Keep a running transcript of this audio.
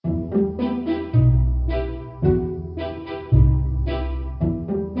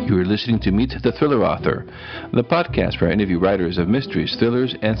listening to Meet the Thriller Author, the podcast where I interview writers of mysteries,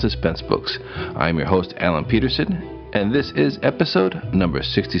 thrillers, and suspense books. I'm your host, Alan Peterson, and this is episode number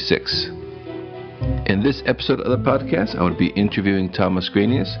 66. In this episode of the podcast, I will be interviewing Thomas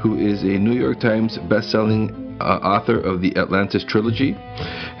Granius, who is a New York Times best-selling author of the Atlantis trilogy.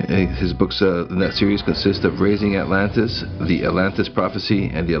 His books in that series consist of Raising Atlantis, The Atlantis Prophecy,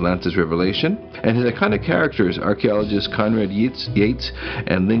 and The Atlantis Revelation. And his iconic characters, archaeologist Conrad Yates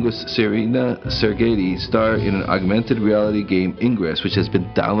and linguist Serena Sergeti, star in an augmented reality game, Ingress, which has been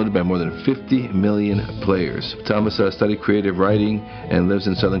downloaded by more than 50 million players. Thomas studied creative writing and lives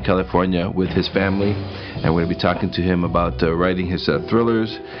in Southern California with his family. And we're going to be talking to him about writing his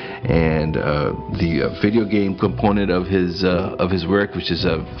thrillers and the video game component of his work, which is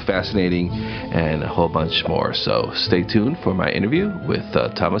fascinating, and a whole bunch more. So stay tuned for my interview with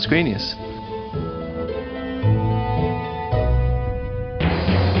Thomas Granius.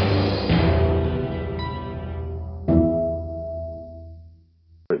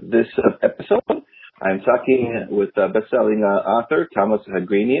 This episode, I'm talking with best-selling author Thomas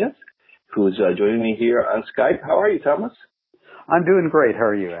Granius, who's joining me here on Skype. How are you, Thomas? I'm doing great. How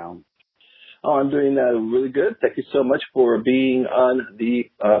are you, Alan? Oh, I'm doing really good. Thank you so much for being on the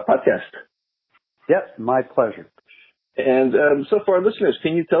podcast. Yep, my pleasure. And so for our listeners,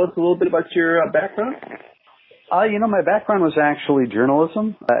 can you tell us a little bit about your background? My background was actually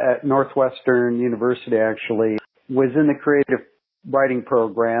journalism at Northwestern University, actually. Was in the creative writing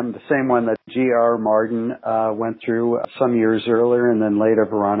program, the same one that G.R. Martin went through some years earlier, and then later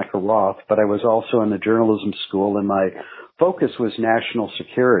Veronica Roth. But I was also in the journalism school, and my focus was national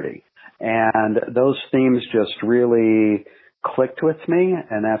security. And those themes just really clicked with me,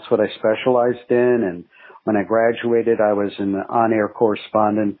 and that's what I specialized in. And when I graduated, I was an on-air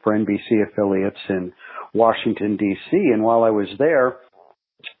correspondent for NBC affiliates in Washington, D.C. And while I was there,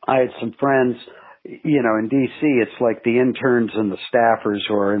 I had some friends, in D.C., it's like the interns and the staffers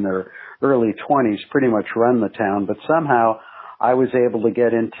who are in their early 20s pretty much run the town. But somehow I was able to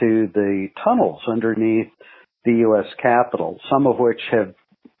get into the tunnels underneath the U.S. Capitol, some of which have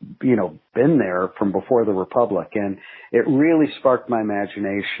been there from before the Republic. And it really sparked my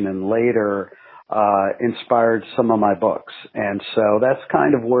imagination and later inspired some of my books. And so that's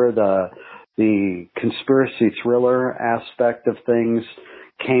kind of where the conspiracy thriller aspect of things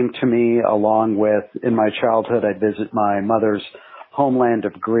came to me, along with, in my childhood, I'd visit my mother's homeland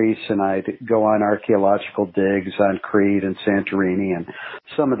of Greece, and I'd go on archaeological digs on Crete and Santorini and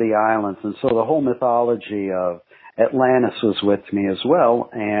some of the islands. And so the whole mythology of Atlantis was with me as well.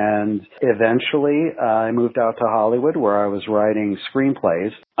 And eventually I moved out to Hollywood, where I was writing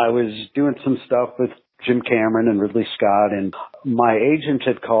screenplays. I was doing some stuff with Jim Cameron and Ridley Scott, and my agent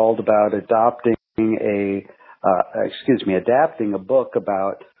had called about adapting a book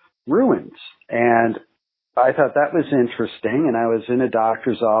about ruins. And I thought that was interesting, and I was in a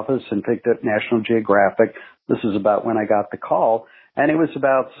doctor's office and picked up National Geographic. This is about when I got the call, and it was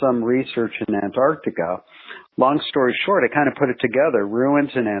about some research in Antarctica. Long story short, I kind of put it together,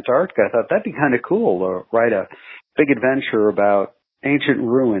 ruins in Antarctica. I thought that'd be kind of cool to write a big adventure about ancient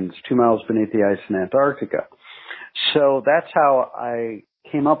ruins 2 miles beneath the ice in Antarctica. So that's how I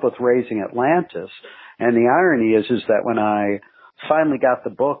came up with Raising Atlantis. And the irony is that when I finally got the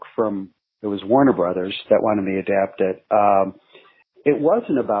book from, it was Warner Brothers that wanted me to adapt it, it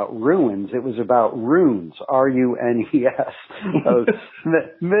wasn't about ruins, it was about runes, R-U-N-E-S, those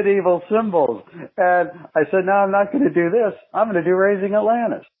medieval symbols. And I said, no, I'm not going to do this. I'm going to do Raising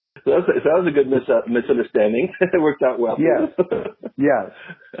Atlantis. So that was a good misunderstanding. It worked out well. Yes.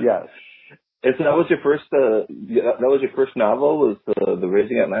 And so that was your first novel, was the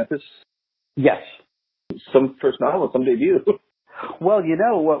Raising Atlantis? Yes. Some first novel, some debut. Well,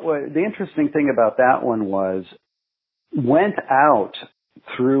 what the interesting thing about that one was, went out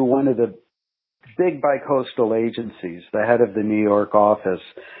through one of the big bicoastal agencies, the head of the New York office,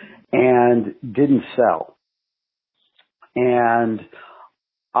 and didn't sell. And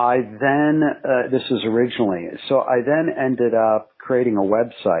I then, this was originally, so I then ended up creating a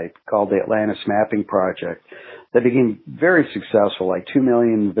website called the Atlantis Mapping Project that became very successful, like 2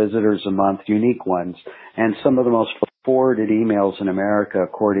 million visitors a month, unique ones, and some of the most forwarded emails in America,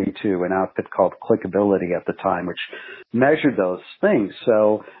 according to an outfit called Clickability at the time, which measured those things.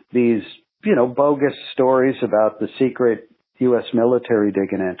 So these, bogus stories about the secret U.S. military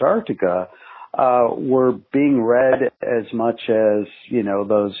dig in Antarctica were being read as much as,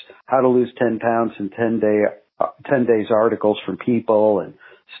 those How to Lose 10 Pounds in 10 Days articles from People and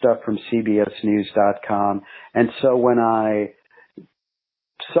stuff from CBSNews.com. And so when I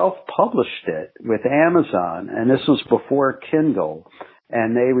self-published it with Amazon, and this was before Kindle,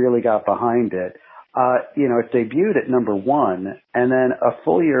 and they really got behind it. It debuted at number 1, and then a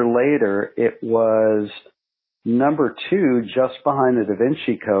full year later, it was number 2, just behind the Da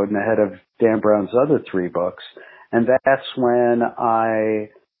Vinci Code and ahead of Dan Brown's other 3 books. And that's when I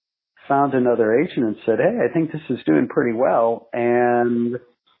found another agent and said, hey, I think this is doing pretty well. And,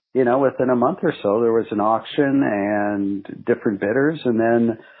 within a month or so, there was an auction and different bidders, and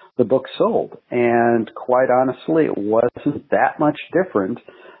then the book sold. And quite honestly, it wasn't that much different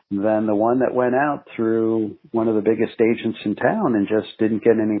than the one that went out through one of the biggest agents in town and just didn't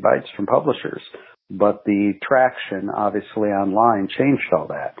get any bites from publishers. But the traction, obviously, online changed all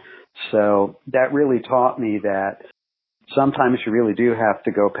that. So that really taught me that sometimes you really do have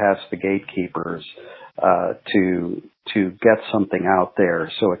to go past the gatekeepers to get something out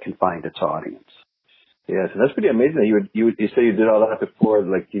there so it can find its audience. Yes, and that's pretty amazing. You say you did all that before,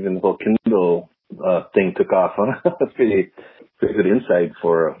 even the whole Kindle thing took off. Huh? That's pretty good insight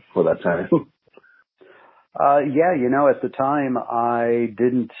for that time. At the time I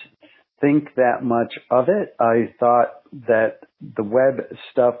didn't think that much of it. I thought that the web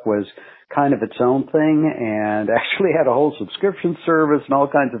stuff was kind of its own thing, and actually had a whole subscription service and all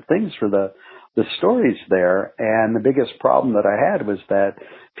kinds of things for the stories there. And the biggest problem that I had was that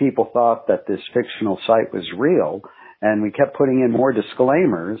people thought that this fictional site was real, and we kept putting in more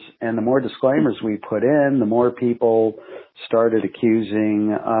disclaimers, and the more disclaimers we put in, the more people started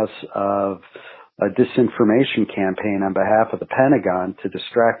accusing us of a disinformation campaign on behalf of the Pentagon to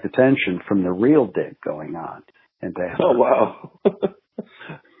distract attention from the real dig going on. Oh, wow.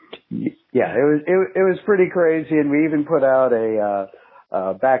 Yeah, it was pretty crazy, and we even put out a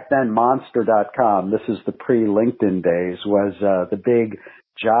back then Monster.com. This is the pre-LinkedIn days, was the big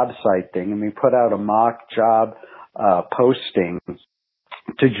job site thing, and we put out a mock job posting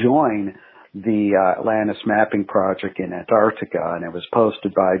to join the Atlantis mapping project in Antarctica, and it was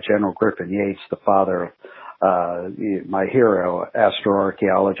posted by General Griffin Yates, the father of my hero,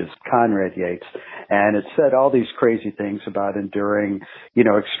 astroarchaeologist Conrad Yates, and it said all these crazy things about enduring,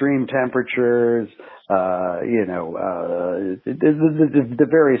 extreme temperatures, the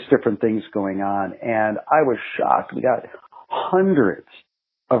various different things going on. And I was shocked. We got hundreds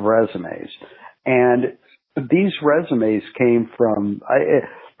of resumes, and these resumes came from, I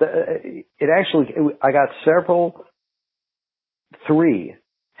got three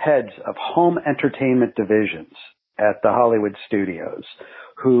heads of home entertainment divisions at the Hollywood studios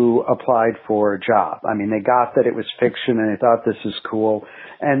who applied for a job. I mean, they got that it was fiction and they thought this is cool.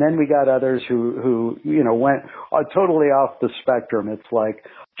 And then we got others who went totally off the spectrum. It's like,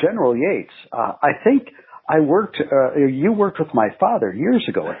 General Yates, I think you worked with my father years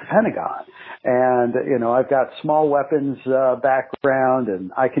ago at the Pentagon. And, I've got small weapons background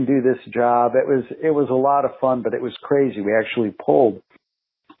and I can do this job. It was a lot of fun, but it was crazy. We actually pulled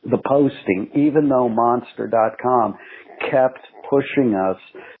the posting, even though Monster.com kept pushing us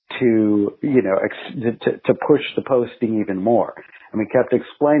to push the posting even more. And we kept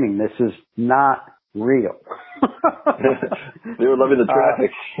explaining this is not real. They were loving the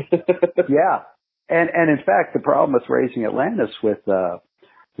traffic. Yeah. And in fact, the problem with Raising Atlantis with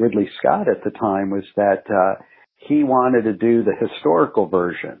Ridley Scott at the time was that he wanted to do the historical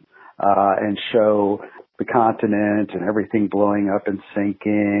version and show the continent and everything blowing up and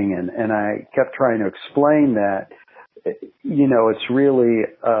sinking. And I kept trying to explain that, it's really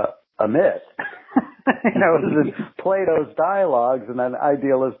a myth. It was in Plato's dialogues and an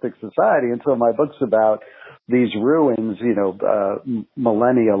idealistic society. And so my book's about these ruins,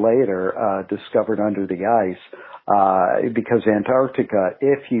 millennia later, discovered under the ice, because Antarctica,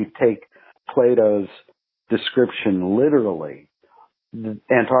 if you take Plato's description literally,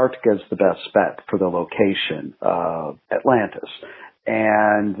 Antarctica is the best bet for the location of Atlantis.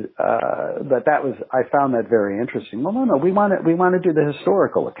 And, but I found that very interesting. Well, no, we want to do the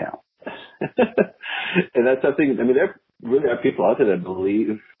historical account. And that's something, there really are people out there that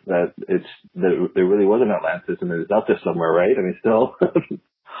believe that there really was an Atlantis and it's out there somewhere, right? Still.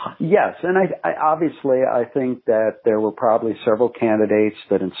 Yes, and I think that there were probably several candidates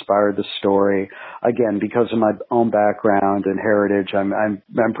that inspired the story. Again, because of my own background and heritage, I'm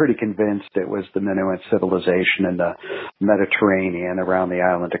pretty convinced it was the Minoan civilization in the Mediterranean around the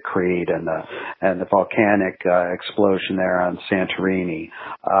island of Crete and the volcanic explosion there on Santorini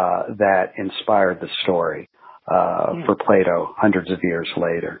that inspired the story for Plato hundreds of years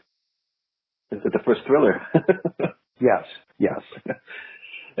later. Is it the first thriller? Yes.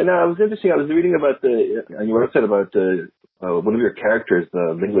 And it was interesting. I was reading about on your website about one of your characters,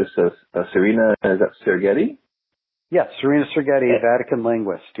 the linguist Serena. Is that Sergetti? Yes, Serena Sergetti, Vatican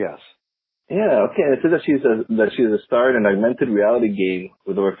linguist. Yes. Yeah, okay. And it says that she's a star in an augmented reality game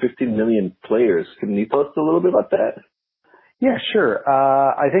with over 15 million players. Can you tell us a little bit about that? Yeah, sure.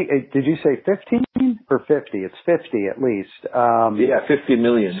 I think, did you say 15 or 50? It's 50 at least. Yeah, 50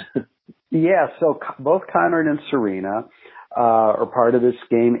 million. Yeah, so both Conrad and Serena are part of this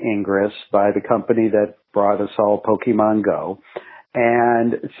game Ingress by the company that brought us all Pokemon Go.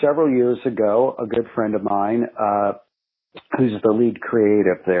 And several years ago, a good friend of mine, who's the lead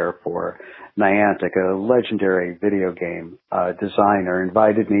creative there for Niantic, a legendary video game designer,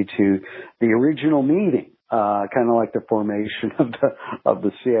 invited me to the original meeting, kind of like the formation of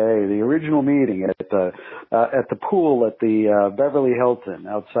the CIA, the original meeting at the pool at the Beverly Hilton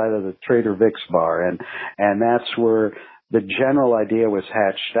outside of the Trader Vic's bar, and that's where the general idea was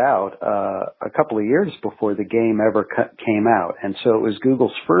hatched out a couple of years before the game ever came out. And so it was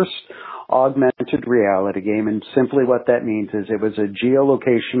Google's first augmented reality game, and simply what that means is it was a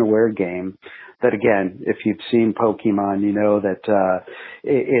geolocation-aware game that, again, if you've seen Pokemon, you know that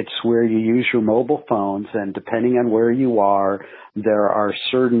it's where you use your mobile phones, and depending on where you are, there are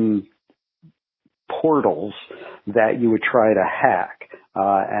certain portals that you would try to hack.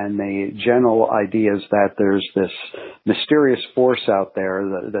 And the general idea is that there's this mysterious force out there,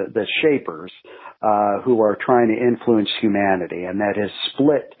 the Shapers, who are trying to influence humanity, and that has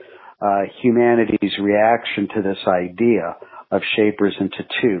split humanity's reaction to this idea of Shapers into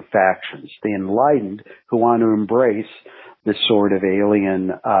two factions: the enlightened, who want to embrace this sort of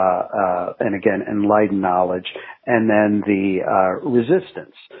alien, and again, enlightened knowledge, and then the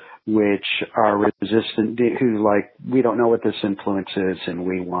resistance, which are resistant, who we don't know what this influence is, and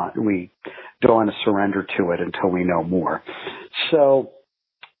we don't want to surrender to it until we know more. So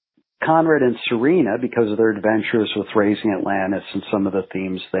Conrad and Serena, because of their adventures with Raising Atlantis and some of the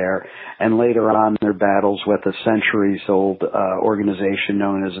themes there, and later on their battles with a centuries-old organization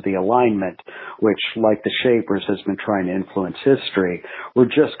known as the Alignment, which, like the Shapers, has been trying to influence history, were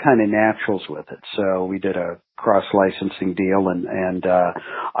just kind of naturals with it. So we did a cross-licensing deal, and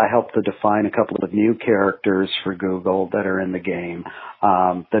I helped to define a couple of new characters for Google that are in the game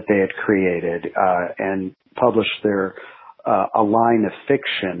that they had created, and published their a line of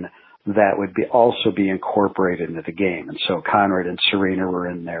fiction that would also be incorporated into the game. And so Conrad and Serena were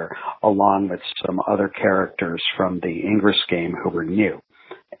in there, along with some other characters from the Ingress game who were new.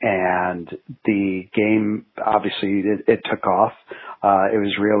 And the game, obviously, it took off. It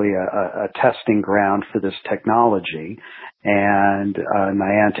was really a testing ground for this technology. And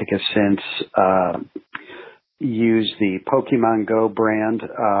Niantic has since used the Pokemon Go brand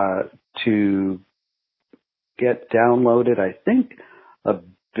to get downloaded, I think, 1.5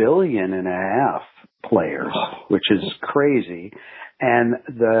 billion players, which is crazy. And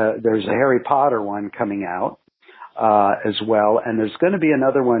there's a Harry Potter one coming out as well, and there's going to be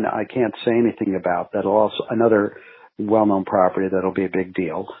another one I can't say anything about that'll also, another well-known property that'll be a big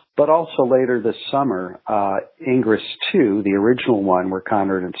deal. But also later this summer, Ingress 2, the original one where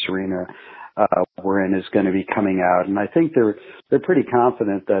Conrad and Serena were in, is going to be coming out, and I think they're pretty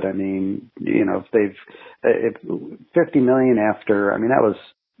confident that, I mean, you know, if 50 million after, I mean, that was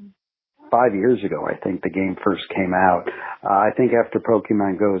 5 years ago, I think the game first came out. I think after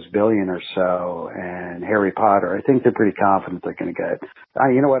Pokemon Go's billion or so and Harry Potter, I think they're pretty confident they're going to get,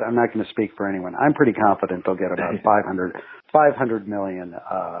 you know what, I'm not going to speak for anyone. I'm pretty confident they'll get about 500 million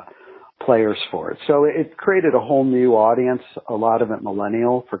players for it. So it created a whole new audience, a lot of it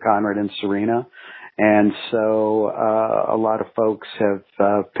millennial, for Conrad and Serena. And so a lot of folks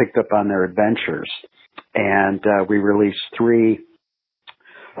have picked up on their adventures. And we released 3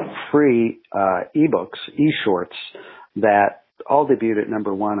 free ebooks, e-shorts, that all debuted at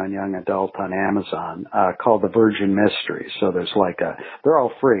number 1 on Young Adult on Amazon, called The Virgin Mysteries. So there's they're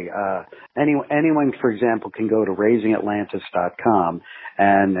all free. Anyone, for example, can go to raisingatlantis.com,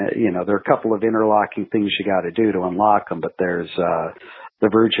 and, you know, there are a couple of interlocking things you got to do to unlock them, but there's The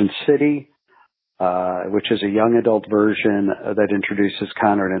Virgin City, which is a young adult version that introduces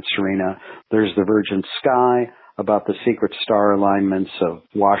Conrad and Serena. There's The Virgin Sky, about the secret star alignments of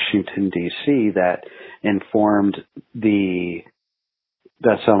Washington, D.C. that informed the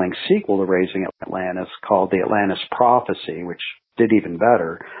best-selling sequel to Raising Atlantis called The Atlantis Prophecy, which did even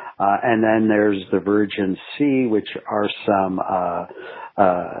better. And then there's The Virgin Sea, which are some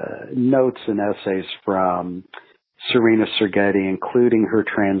notes and essays from Serena Sergetti, including her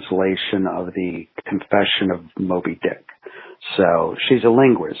translation of the Confession of Moby Dick. So she's a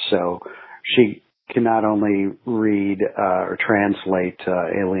linguist, so she can not only read or translate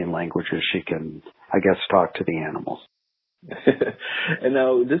alien languages, she can, I guess, talk to the animals. And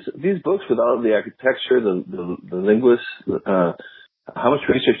now these books, with all of the architecture, the linguists, How much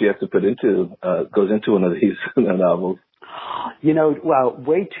research do you have to put into goes into one of these novels? Well,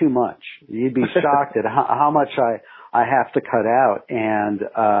 way too much. You'd be shocked at how much I have to cut out. And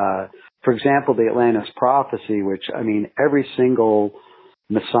for example, the Atlantis Prophecy, which, I mean, every single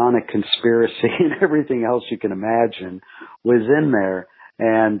Masonic conspiracy and everything else you can imagine was in there.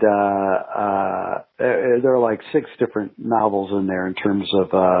 And there are like 6 different novels in there in terms of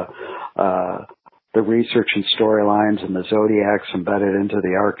the research and storylines and the zodiacs embedded into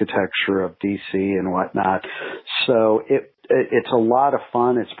the architecture of DC and whatnot. So it's a lot of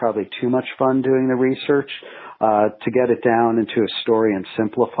fun. It's probably too much fun doing the research. To get it down into a story and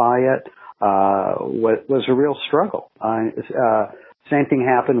simplify it was a real struggle. Same thing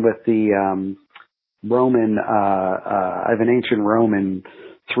happened with the Roman, I have an ancient Roman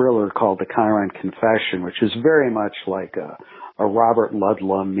thriller called The Chiron Confession, which is very much like a Robert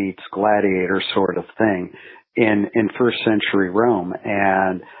Ludlum meets Gladiator sort of thing in first century Rome.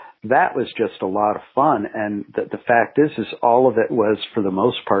 And that was just a lot of fun. And the fact is all of it was for the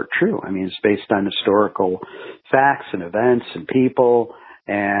most part true. I mean, it's based on historical facts and events and people.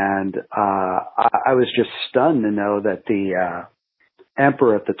 And I was just stunned to know that the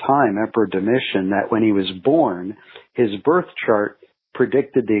emperor at the time, Emperor Domitian, that when he was born, his birth chart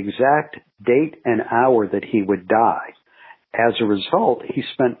predicted the exact date and hour that he would die. As a result, he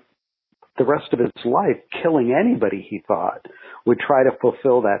spent the rest of his life killing anybody he thought would try to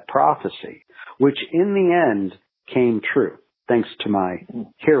fulfill that prophecy, which in the end came true, thanks to my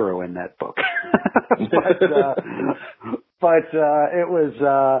hero in that book. but it was,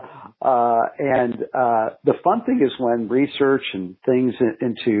 and the fun thing is when research and things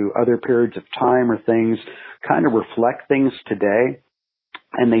into other periods of time or things kind of reflect things today,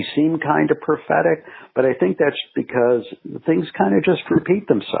 and they seem kind of prophetic, but I think that's because things kind of just repeat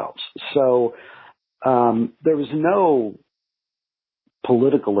themselves. So there was no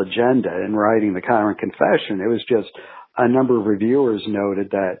political agenda in writing the Chiron Confession. It was just a number of reviewers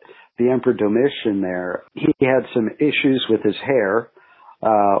noted that the Emperor Domitian there, he had some issues with his hair,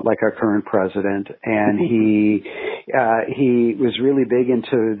 like our current president, and he was really big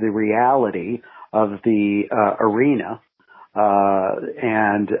into the reality of the arena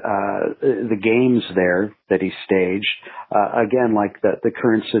and the games there that he staged, again, like the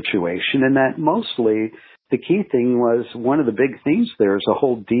current situation, and that mostly the key thing was one of the big themes there is a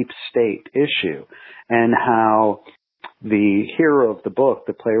whole deep state issue, and how the hero of the book,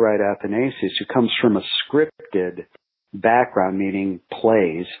 the playwright Athanasius, who comes from a scripted background, meaning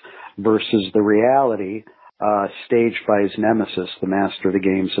plays, versus the reality staged by his nemesis, the master of the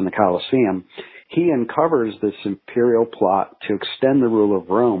games in the Colosseum, he uncovers this imperial plot to extend the rule of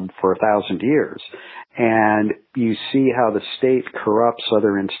Rome for 1,000 years. And you see how the state corrupts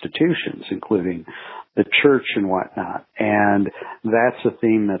other institutions, including the church and whatnot. And that's a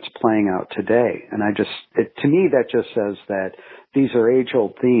theme that's playing out today. And to me, that just says that these are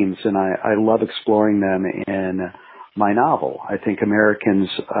age-old themes, and I love exploring them in my novel. I think Americans,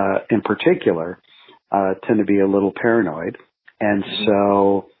 in particular, tend to be a little paranoid. And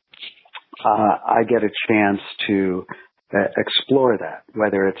so I get a chance to explore that,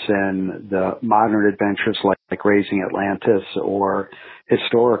 whether it's in the modern adventures like Raising Atlantis or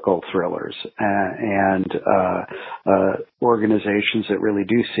historical thrillers and organizations that really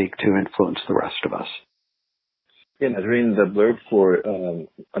do seek to influence the rest of us. Yeah, I was reading the blurb for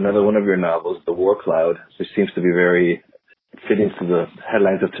another one of your novels, The War Cloud, which seems to be very fitting to the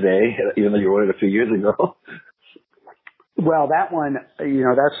headlines of today, even though you wrote it a few years ago. Well, that one,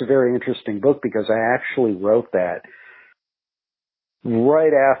 that's a very interesting book because I actually wrote that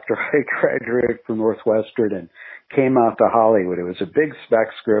right after I graduated from Northwestern and came out to Hollywood. It was a big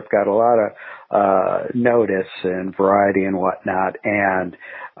spec script, got a lot of notice and variety and whatnot, and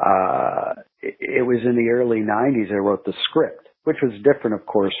it was in the early 90s I wrote the script, which was different, of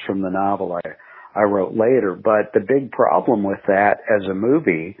course, from the novel I wrote later. But the big problem with that as a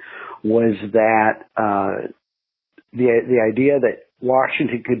movie was that the idea that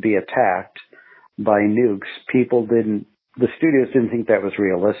Washington could be attacked by nukes, the studios didn't think that was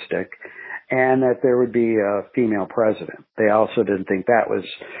realistic, and that there would be a female president. They also didn't think that was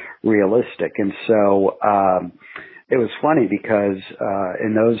realistic. And so it was funny because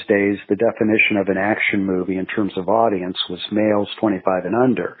in those days, the definition of an action movie in terms of audience was males 25 and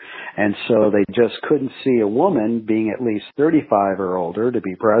under. And so they just couldn't see a woman being at least 35 or older to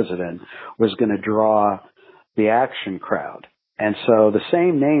be president was going to draw the action crowd. And so the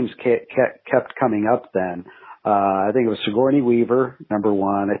same names kept coming up then. I think it was Sigourney Weaver, number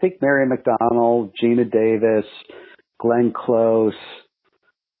one. I think Mary McDonnell, Gina Davis, Glenn Close.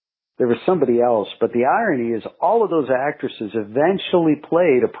 there was somebody else. But the irony is all of those actresses eventually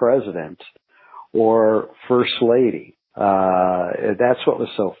played a president or first lady. That's what was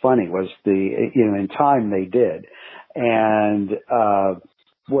so funny was in time they did. And,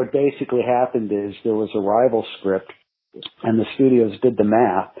 what basically happened is there was a rival script and the studios did the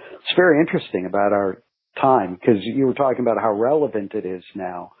math. It's very interesting about our time because you were talking about how relevant it is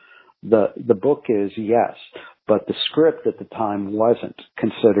now. The book is, yes, but the script at the time wasn't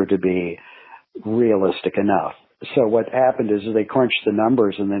considered to be realistic enough. So what happened is they crunched the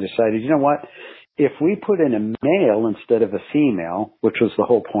numbers and they decided, you know what? If we put in a male instead of a female, which was the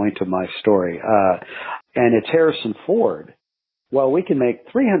whole point of my story, and it's Harrison Ford, well, we can make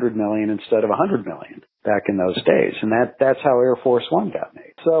 $300 million instead of $100 million back in those days, and that's how Air Force One got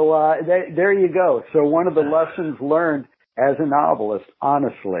made. So there you go. So one of the lessons learned as a novelist,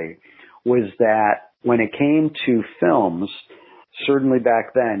 honestly, was that when it came to films, certainly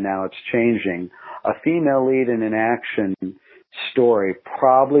back then, now it's changing, a female lead in an action story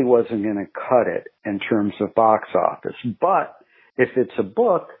probably wasn't going to cut it in terms of box office. But if it's a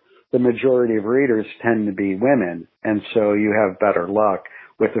book, the majority of readers tend to be women, and so you have better luck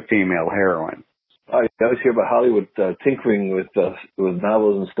with a female heroine. I always hear about Hollywood tinkering with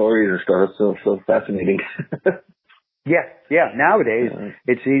novels and stories and stuff. So fascinating. Yeah. Nowadays,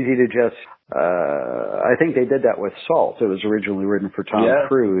 it's easy to just. I think they did that with Salt. It was originally written for Tom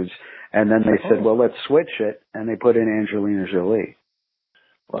Cruise, and then they said, "Well, let's switch it," and they put in Angelina Jolie.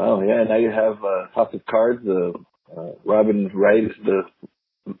 Wow. Yeah. Now you have House of Cards. Robin Wright is the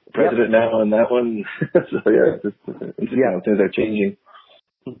president now on that one. So it's interesting how things are changing.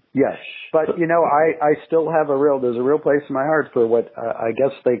 Yes, but I still have there's a real place in my heart for what I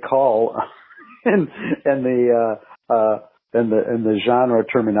guess they call in the genre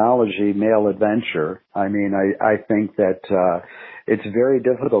terminology male adventure. I mean, I think that it's very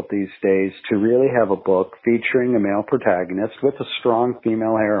difficult these days to really have a book featuring a male protagonist with a strong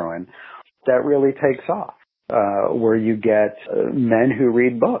female heroine that really takes off, where you get men who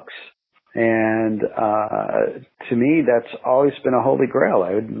read books. And to me, that's always been a holy grail.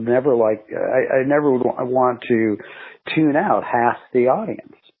 I would never I never would want to tune out half the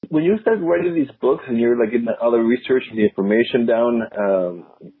audience. When you start writing these books and you're getting all the research and the information down,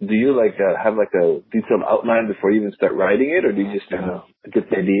 do you have a detailed outline before you even start writing it, or do you just get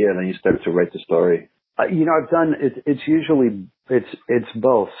the idea and then you start to write the story? I've done it. It's usually it's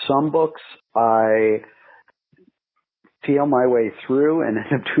both. Some books I feel my way through and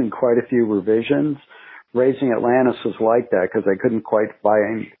end up doing quite a few revisions. Raising Atlantis was like that because I couldn't quite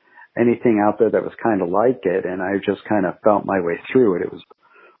find anything out there that was kind of like it, and I just kind of felt my way through it. It was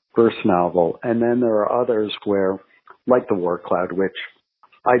first novel. And then there are others where, like The War Cloud, which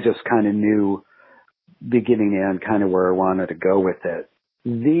I just kind of knew beginning to end kind of where I wanted to go with it.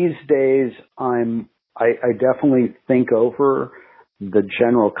 These days, I definitely think over the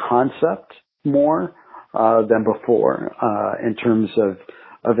general concept more than before, in terms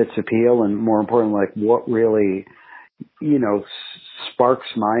of its appeal, and more importantly, what really, sparks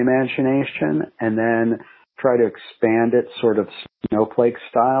my imagination, and then try to expand it sort of snowflake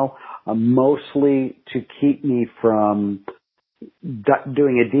style, mostly to keep me from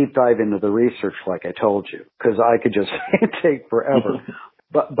doing a deep dive into the research like I told you, because I could just take forever.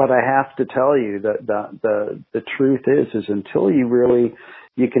 But I have to tell you that the truth is until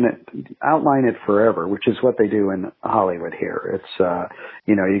you can outline it forever, which is what they do in Hollywood here. It's,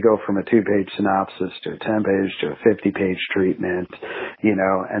 you go from a 2-page synopsis to a 10-page to a 50-page treatment,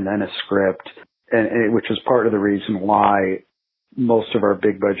 and then a script, and which is part of the reason why most of our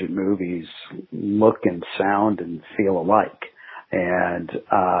big budget movies look and sound and feel alike. And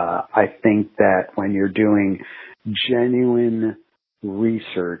I think that when you're doing genuine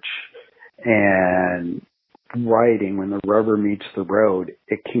research and writing, when the rubber meets the road,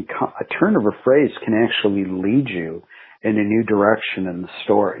 a turn of a phrase can actually lead you in a new direction in the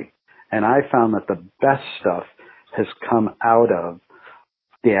story. And I found that the best stuff has come out of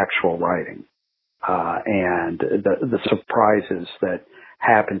the actual writing, and the surprises that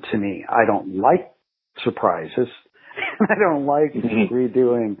happen to me. I don't like surprises. I don't like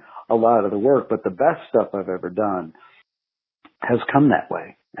redoing a lot of the work, but the best stuff I've ever done has come that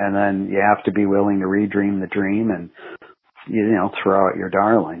way. And then you have to be willing to redream the dream and, throw out your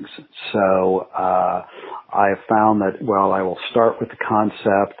darlings. So, I have found that, I will start with the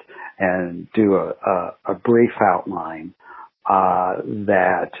concept and do a brief outline,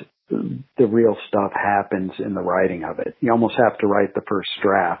 that the real stuff happens in the writing of it. You almost have to write the first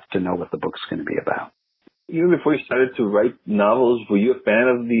draft to know what the book's going to be about. Even before you started to write novels, were you a fan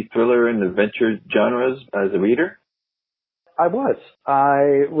of the thriller and adventure genres as a reader? I was.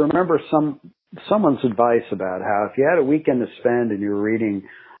 I remember someone's advice about how if you had a weekend to spend and you were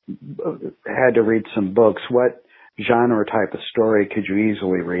had to read some books, what genre type of story could you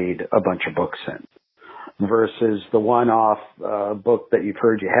easily read a bunch of books in? Versus the one-off book that you've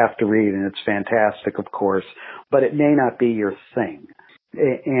heard you have to read, and it's fantastic, of course, but it may not be your thing.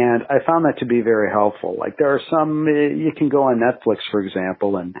 And I found that to be very helpful. Like there are some, you can go on Netflix, for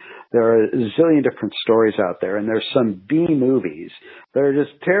example, and there are a zillion different stories out there, and there's some B movies that are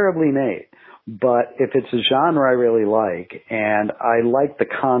just terribly made. But if it's a genre I really like, and I like the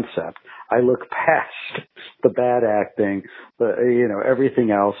concept, I look past the bad acting,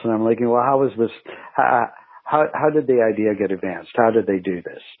 everything else, and I'm like, well, how is this? How did the idea get advanced? How did they do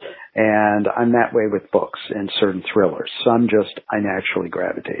this? And I'm that way with books and certain thrillers. Some I naturally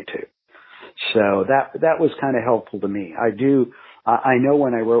gravitate to. So that was kind of helpful to me. I know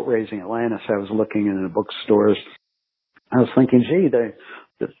when I wrote Raising Atlantis, I was looking in the bookstores. I was thinking, gee,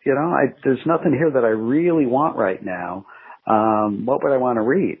 there's nothing here that I really want right now. What would I want to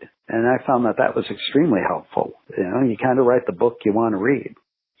read? And I found that was extremely helpful. You kind of write the book you want to read.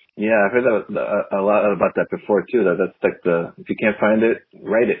 Yeah, I've heard a lot about that before too. That's like if you can't find it,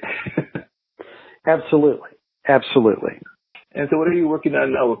 write it. Absolutely. And so what are you working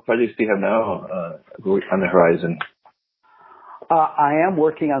on now? What projects do you have now on the horizon? I am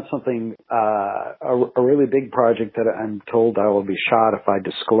working on something, a really big project that I'm told I will be shot if I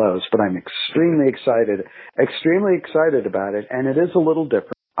disclose, but I'm extremely excited about it, and it is a little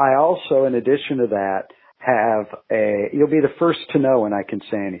different. I also, in addition to that, have you'll be the first to know when I can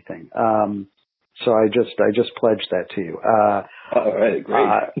say anything. So I just pledged that to you. All right, great.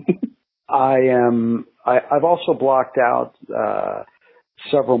 I've also blocked out,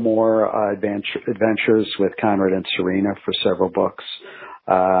 several more adventures with Conrad and Serena for several books,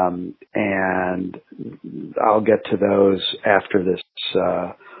 and I'll get to those after this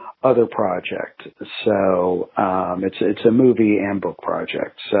other project. So it's a movie and book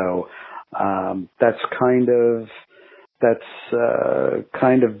project. So that's kind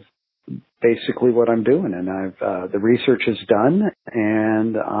of basically what I'm doing, and the research is done,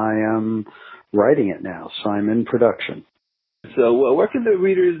 and I am writing it now. So I'm in production. So where can the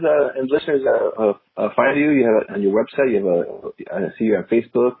readers and listeners find you? You have on your website. I see you on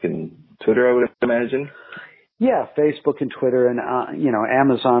Facebook and Twitter, I would imagine. Yeah, Facebook and Twitter, and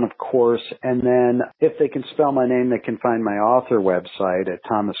Amazon, of course. And then if they can spell my name, they can find my author website at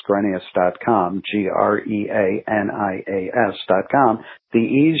thomasgrenius.com, GREANIAS.com. The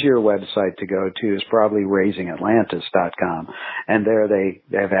easier website to go to is probably raisingatlantis.com, and there they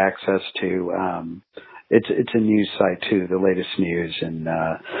have access to. It's a news site too, the latest news and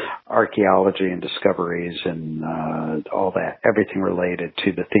archaeology and discoveries and all that, everything related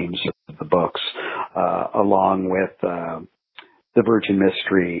to the themes of the books, along with the Virgin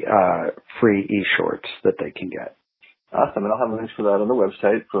Mystery free e-shorts that they can get. Awesome, and I'll have links for that on the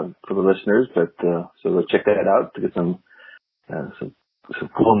website for the listeners. But so they'll check that out to get some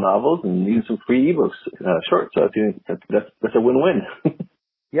cool novels and even some free ebooks, shorts. So I think that's a win-win.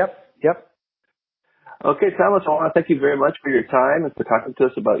 Yep. Okay, Thomas, I want to thank you very much for your time and for talking to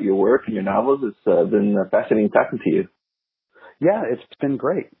us about your work and your novels. It's been fascinating talking to you. Yeah, it's been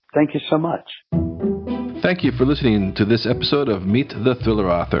great. Thank you so much. Thank you for listening to this episode of Meet the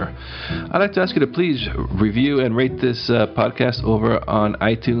Thriller Author. I'd like to ask you to please review and rate this podcast over on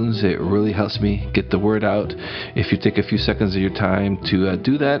iTunes. It really helps me get the word out. If you take a few seconds of your time to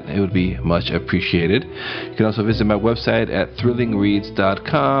do that, it would be much appreciated. You can also visit my website at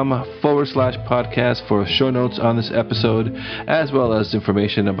thrillingreads.com/podcast for show notes on this episode, as well as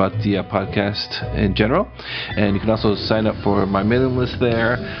information about the podcast in general. And you can also sign up for my mailing list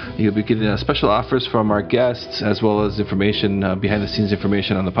there. You'll be getting special offers from our guests, as well as information, behind the scenes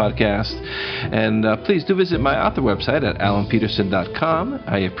information on the podcast. And please do visit my author website at alanpeterson.com.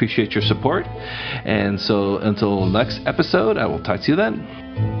 I appreciate your support. And so until next episode, I will talk to you then.